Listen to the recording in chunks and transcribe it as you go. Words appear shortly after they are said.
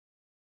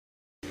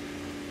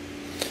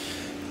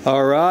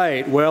All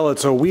right, well,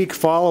 it's a week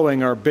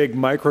following our big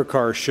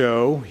microcar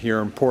show here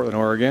in Portland,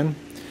 Oregon,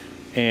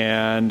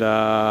 and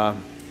I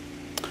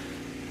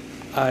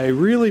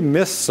really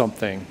missed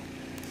something.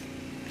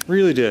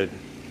 Really did.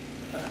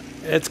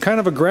 It's kind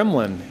of a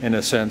gremlin in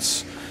a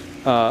sense.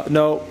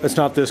 No, it's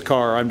not this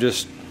car. I'm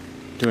just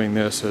doing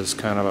this as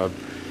kind of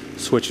a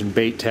switch and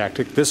bait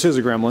tactic. This is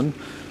a gremlin,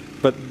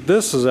 but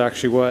this is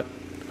actually what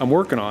I'm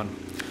working on.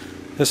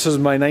 This is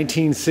my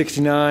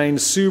 1969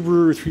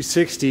 Subaru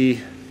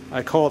 360.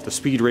 I call it the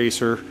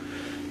Speedracer.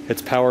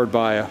 It's powered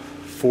by a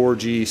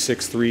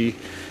 4G63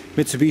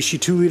 Mitsubishi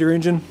 2-liter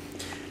engine.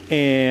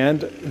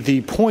 And the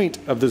point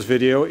of this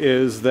video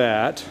is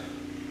that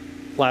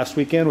last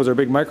weekend was our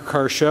big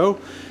microcar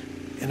show,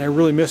 and I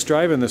really missed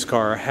driving this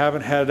car. I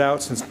haven't had it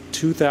out since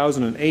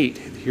 2008.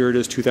 Here it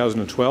is,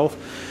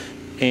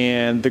 2012.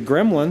 And the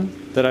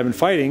gremlin that I've been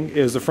fighting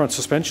is the front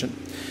suspension.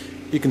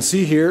 You can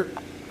see here,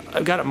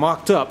 I've got it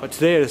mocked up, but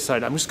today I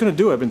decided I'm just going to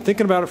do it. I've been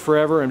thinking about it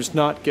forever. I'm just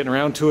not getting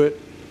around to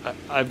it.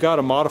 I've got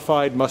a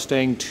modified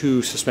Mustang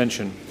 2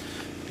 suspension.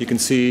 You can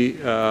see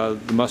the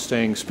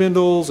Mustang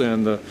spindles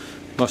and the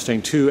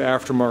Mustang 2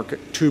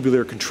 aftermarket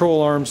tubular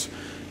control arms,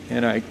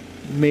 and I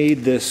made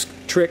this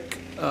trick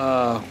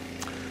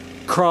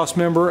cross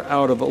member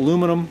out of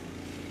aluminum,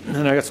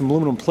 and I got some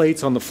aluminum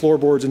plates on the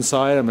floorboards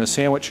inside. I'm going to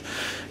sandwich.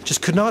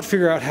 Just could not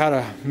figure out how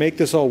to make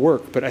this all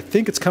work, but I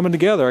think it's coming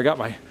together. I got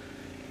my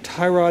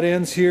tie rod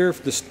ends here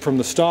from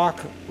the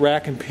stock.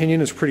 Rack and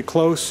pinion is pretty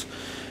close.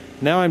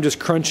 Now I'm just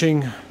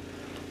crunching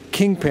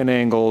kingpin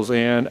angles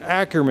and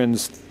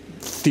Ackerman's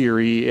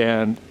theory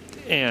and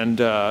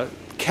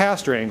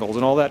caster angles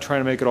and all that, trying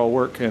to make it all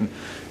work. And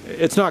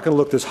it's not going to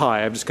look this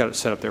high. I've just got it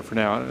set up there for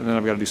now, and then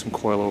I've got to do some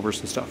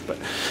coilovers and stuff. But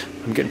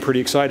I'm getting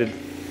pretty excited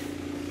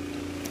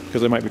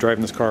because I might be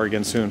driving this car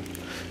again soon.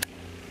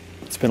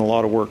 It's been a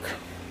lot of work.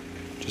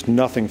 Just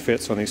nothing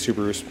fits on these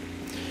Subarus.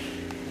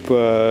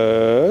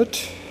 But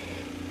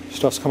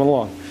stuff's coming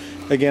along.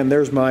 Again,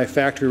 there's my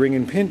factory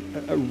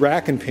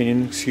rack and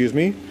pinion, excuse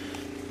me.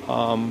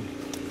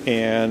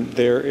 And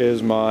there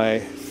is my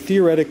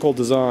theoretical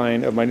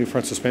design of my new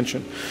front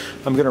suspension.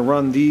 I'm going to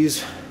run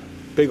these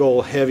big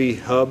old heavy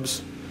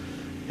hubs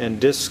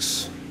and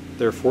discs.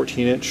 They're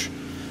 14-inch,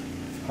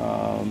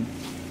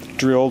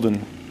 drilled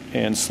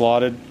and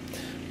slotted,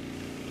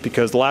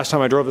 because the last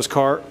time I drove this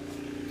car,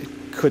 it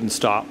couldn't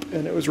stop,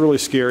 and it was really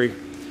scary.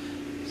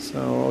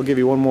 So I'll give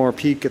you one more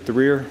peek at the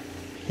rear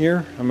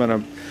here. I'm going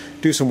to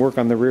do some work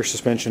on the rear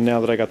suspension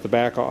now that I got the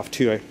back off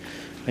too.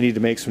 I need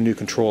to make some new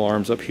control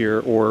arms up here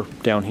or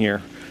down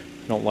here.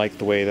 I don't like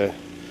the way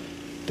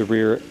the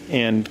rear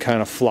end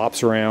kind of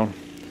flops around.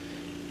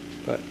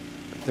 But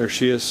there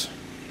she is,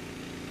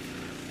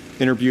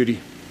 in her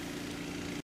beauty.